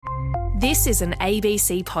This is an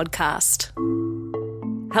ABC podcast.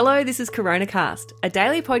 Hello, this is CoronaCast, a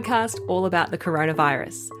daily podcast all about the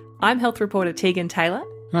coronavirus. I'm health reporter Tegan Taylor.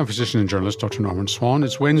 And I'm physician and journalist Dr. Norman Swan.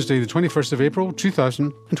 It's Wednesday, the 21st of April,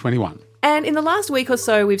 2021. And in the last week or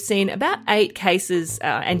so, we've seen about 8 cases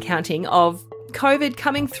and counting of COVID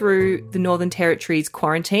coming through the Northern Territory's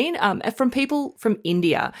quarantine from people from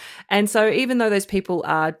India. And so even though those people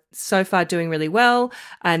are so far doing really well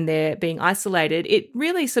and they're being isolated, it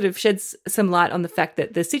really sort of sheds some light on the fact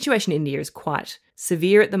that the situation in India is quite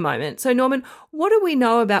severe at the moment. So Norman, what do we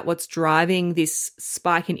know about what's driving this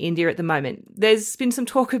spike in India at the moment? There's been some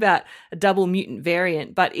talk about a double mutant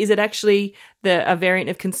variant, but is it actually a variant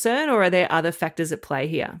of concern, or are there other factors at play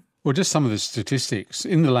here? Well, just some of the statistics.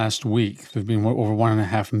 In the last week, there have been over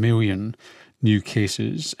 1.5 million new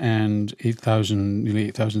cases and nearly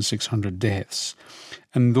 8,600 deaths.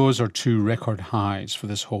 And those are 2 record highs for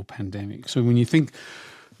this whole pandemic. So when you think,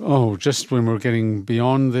 just when we're getting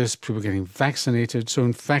beyond this, people are getting vaccinated. So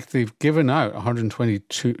in fact, they've given out nearly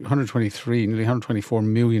 124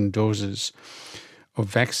 million doses of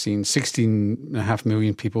vaccine. 16.5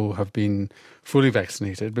 million people have been fully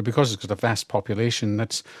vaccinated, but because it's got a vast population,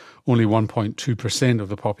 that's only 1.2% of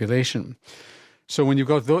the population. So when you've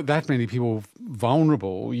got that many people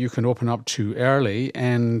vulnerable, you can open up too early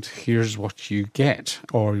and here's what you get,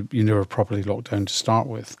 or you never properly locked down to start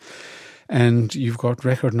with. And you've got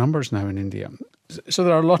record numbers now in India. So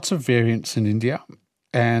there are lots of variants in India,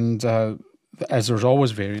 and as there's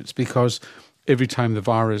always variants, because every time the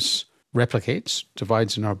virus replicates,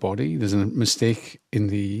 divides in our body, there's a mistake in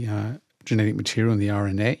the genetic material in the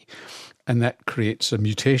RNA, and that creates a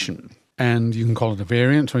mutation. And you can call it a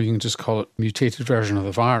variant, or you can just call it a mutated version of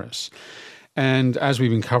the virus. And as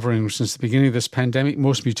we've been covering since the beginning of this pandemic,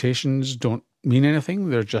 most mutations don't mean anything.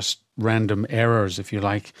 They're just random errors, if you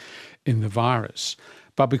like, in the virus.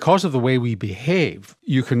 But because of the way we behave,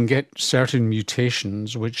 you can get certain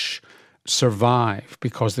mutations which survive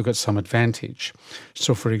because they've got some advantage.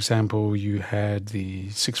 So, for example, you had the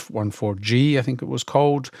 614G, I think it was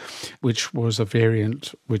called, which was a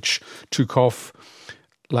variant which took off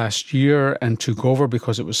last year and took over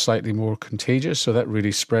because it was slightly more contagious. So that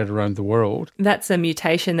really spread around the world. That's a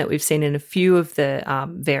mutation that we've seen in a few of the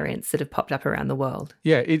variants that have popped up around the world.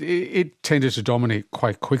 Yeah, it tended to dominate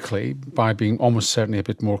quite quickly by being almost certainly a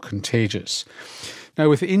bit more contagious. Now,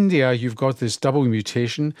 with India, you've got this double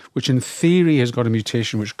mutation, which in theory has got a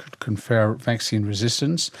mutation which could confer vaccine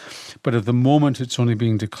resistance. But at the moment, it's only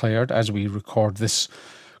being declared, as we record this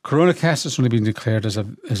CoronaCast, it's only been declared as a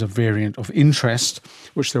variant of interest,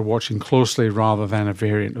 which they're watching closely, rather than a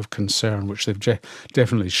variant of concern, which they've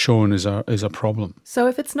definitely shown is a problem. So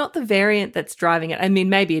if it's not the variant that's driving it, I mean,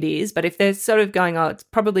 maybe it is, but if they're sort of going, it's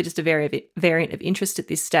probably just a variant of interest at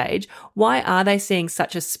this stage, why are they seeing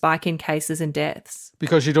such a spike in cases and deaths?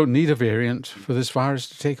 Because you don't need a variant for this virus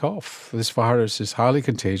to take off. This virus is highly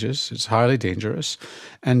contagious, it's highly dangerous,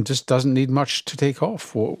 and just doesn't need much to take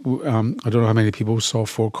off. I don't know how many people saw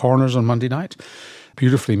Four Corners on Monday night.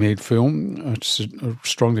 Beautifully made film. I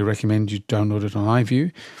strongly recommend you download it on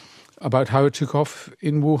iView, about how it took off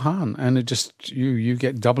in Wuhan. And it just, you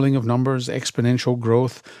get doubling of numbers, exponential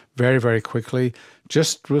growth very, very quickly,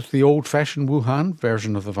 just with the old-fashioned Wuhan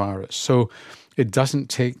version of the virus. So it doesn't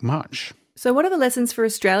take much. So what are the lessons for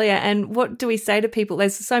Australia, and what do we say to people?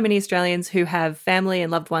 There's so many Australians who have family and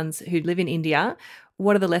loved ones who live in India.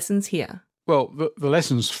 What are the lessons here? Well, the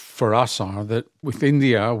lessons for us are that with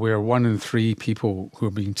India, where 1 in 3 people who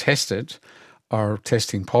are being tested are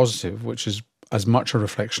testing positive, which is as much a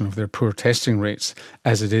reflection of their poor testing rates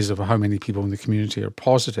as it is of how many people in the community are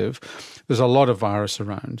positive. There's a lot of virus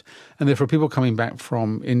around. And therefore, people coming back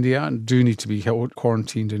from India do need to be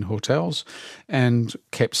quarantined in hotels and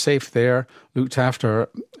kept safe there, looked after,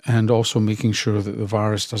 and also making sure that the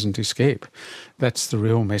virus doesn't escape. That's the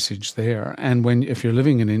real message there. And if you're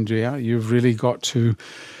living in India, you've really got to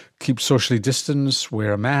keep socially distanced,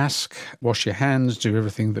 wear a mask, wash your hands, do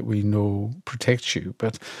everything that we know protects you.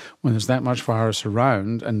 But when there's that much virus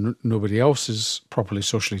around and nobody else is properly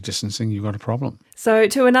socially distancing, you've got a problem. So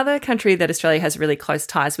to another country that Australia has really close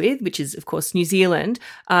ties with, which is, of course, New Zealand,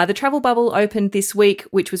 the travel bubble opened this week,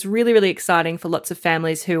 which was really, really exciting for lots of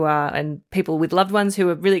families and people with loved ones who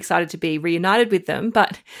are really excited to be reunited with them.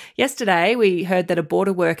 But yesterday we heard that a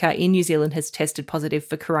border worker in New Zealand has tested positive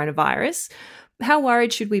for coronavirus. How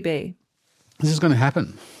worried should we be? This is going to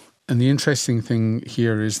happen. And the interesting thing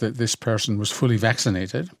here is that this person was fully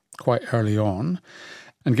vaccinated quite early on.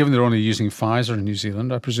 And given they're only using Pfizer in New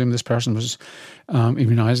Zealand, I presume this person was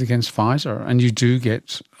immunised against Pfizer. And you do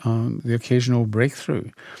get the occasional breakthrough.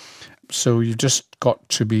 So you've just got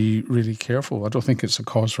to be really careful. I don't think it's a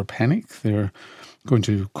cause for panic. They're going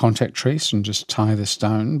to contact trace and just tie this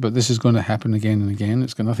down, but this is going to happen again and again.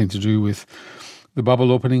 It's got nothing to do with the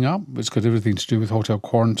bubble opening up. It's got everything to do with hotel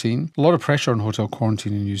quarantine. A lot of pressure on hotel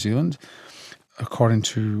quarantine in New Zealand. According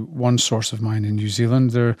to one source of mine in New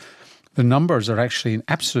Zealand, the numbers are actually, in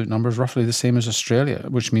absolute numbers, roughly the same as Australia,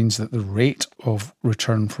 which means that the rate of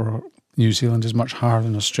return for New Zealand is much higher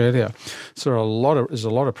than Australia. So there's a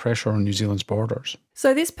lot of pressure on New Zealand's borders.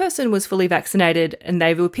 So this person was fully vaccinated and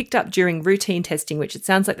they were picked up during routine testing, which it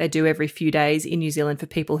sounds like they do every few days in New Zealand for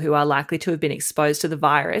people who are likely to have been exposed to the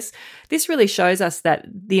virus. This really shows us that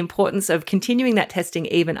the importance of continuing that testing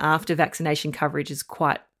even after vaccination coverage is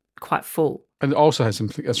quite full. And it also has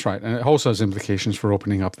that's right, and it also has implications for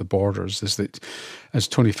opening up the borders. Is that, as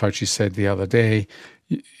Tony Fauci said the other day,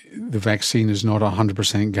 the vaccine is not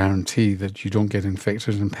 100% guarantee that you don't get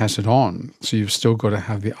infected and pass it on. So you've still got to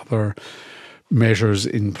have the other measures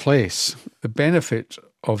in place. The benefit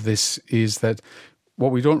of this is that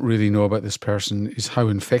what we don't really know about this person is how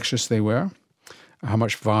infectious they were, how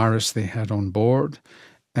much virus they had on board,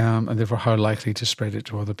 and therefore how likely to spread it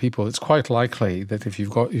to other people. It's quite likely that if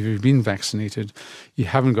you've been vaccinated, you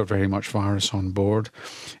haven't got very much virus on board,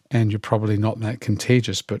 and you're probably not that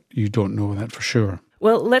contagious, but you don't know that for sure.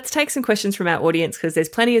 Well, let's take some questions from our audience because there's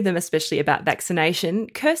plenty of them, especially about vaccination.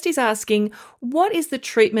 Kirsty's asking, what is the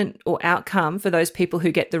treatment or outcome for those people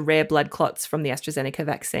who get the rare blood clots from the AstraZeneca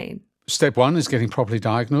vaccine? Step one is getting properly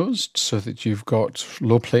diagnosed so that you've got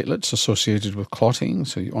low platelets associated with clotting.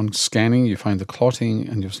 So on scanning, you find the clotting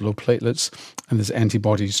and there's low platelets and there's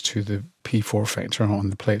antibodies to the P4 factor on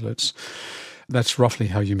the platelets. That's roughly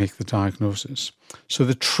how you make the diagnosis. So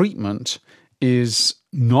the treatment is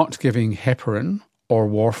not giving heparin or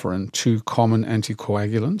warfarin, two common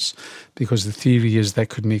anticoagulants, because the theory is that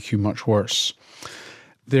could make you much worse.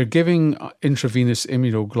 They're giving intravenous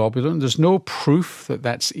immunoglobulin. There's no proof that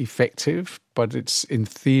that's effective, but it's in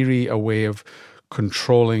theory a way of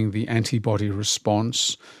controlling the antibody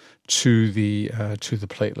response to the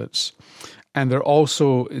platelets. And they're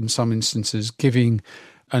also, in some instances, giving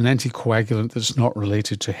an anticoagulant that's not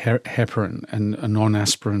related to heparin and a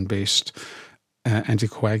non-aspirin-based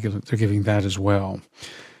anticoagulant. They're giving that as well.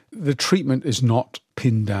 The treatment is not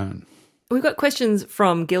pinned down. We've got questions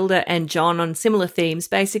from Gilda and John on similar themes.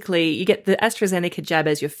 Basically, you get the AstraZeneca jab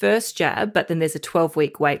as your first jab, but then there's a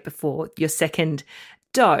 12-week wait before your second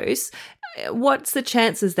dose. What's the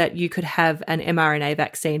chances that you could have an mRNA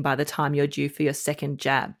vaccine by the time you're due for your second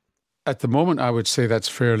jab? At the moment, I would say that's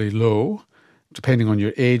fairly low, depending on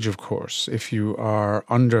your age, of course. If you are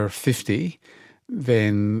under 50,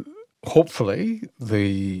 then hopefully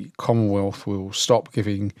the Commonwealth will stop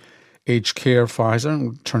giving aged care Pfizer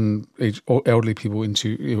and turn elderly people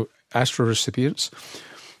into Astra recipients,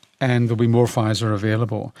 and there'll be more Pfizer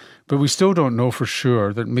available. But we still don't know for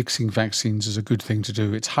sure that mixing vaccines is a good thing to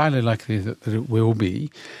do. It's highly likely that it will be.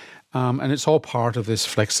 And it's all part of this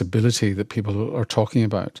flexibility that people are talking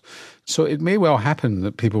about. So it may well happen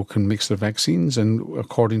that people can mix their vaccines and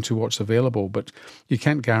according to what's available, but you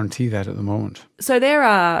can't guarantee that at the moment. So there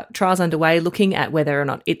are trials underway looking at whether or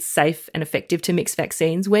not it's safe and effective to mix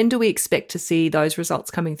vaccines. When do we expect to see those results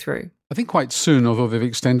coming through? I think quite soon, although they've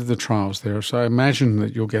extended the trials there. So I imagine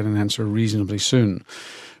that you'll get an answer reasonably soon,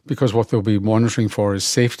 because what they'll be monitoring for is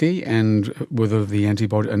safety and whether the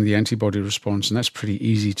antibody response, and that's pretty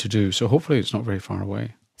easy to do. So hopefully it's not very far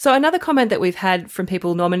away. So another comment that we've had from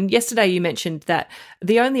people, Norman, yesterday you mentioned that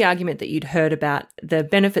the only argument that you'd heard about the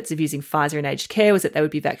benefits of using Pfizer in aged care was that they would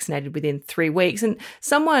be vaccinated within 3 weeks. And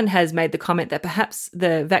someone has made the comment that perhaps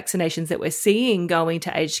the vaccinations that we're seeing going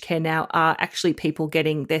to aged care now are actually people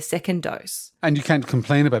getting their second dose. And you can't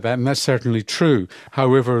complain about that, and that's certainly true.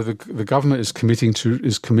 However, the government is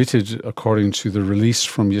committed, according to the release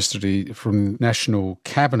from yesterday from National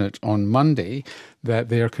Cabinet on Monday, that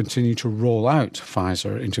they are continuing to roll out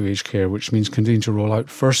Pfizer into aged care, which means continuing to roll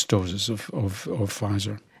out first doses of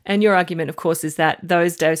Pfizer. And your argument, of course, is that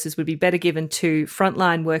those doses would be better given to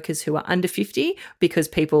frontline workers who are under 50 because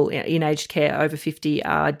people in aged care over 50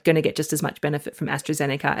 are going to get just as much benefit from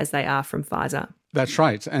AstraZeneca as they are from Pfizer. That's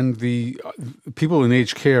right. And the people in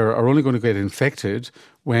aged care are only going to get infected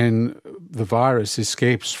when the virus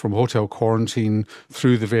escapes from hotel quarantine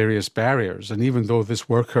through the various barriers. And even though this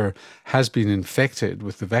worker has been infected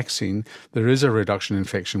with the vaccine, there is a reduction in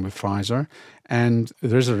infection with Pfizer, and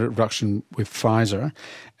there is a reduction with Pfizer.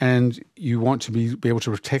 And you want to be able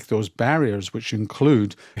to protect those barriers, which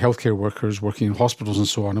include healthcare workers working in hospitals and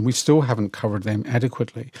so on. And we still haven't covered them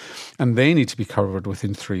adequately. And they need to be covered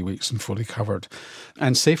within 3 weeks and fully covered,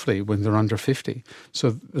 and safely when they're under 50.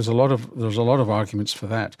 So there's a lot of arguments for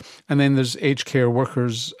that. And then there's aged care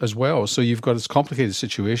workers as well. So you've got this complicated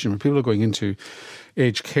situation where people are going into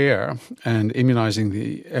aged care and immunising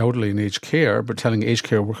the elderly in aged care, but telling aged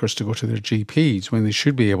care workers to go to their GPs when they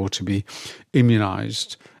should be able to be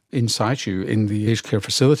immunised in situ in the aged care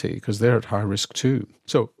facility because they're at high risk too.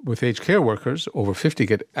 So with aged care workers, over 50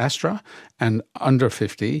 get Astra and under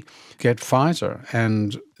 50 get Pfizer.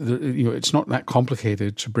 And it's not that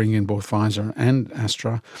complicated to bring in both Pfizer and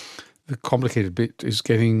Astra. The complicated bit is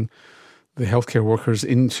getting the healthcare workers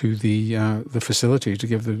into the facility to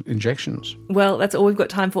give the injections. Well, that's all we've got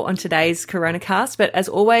time for on today's Coronacast. But as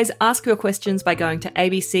always, ask your questions by going to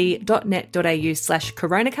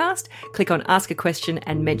abc.net.au/coronacast. Click on Ask a Question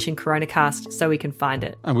and mention Coronacast so we can find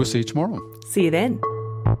it. And we'll see you tomorrow. See you then.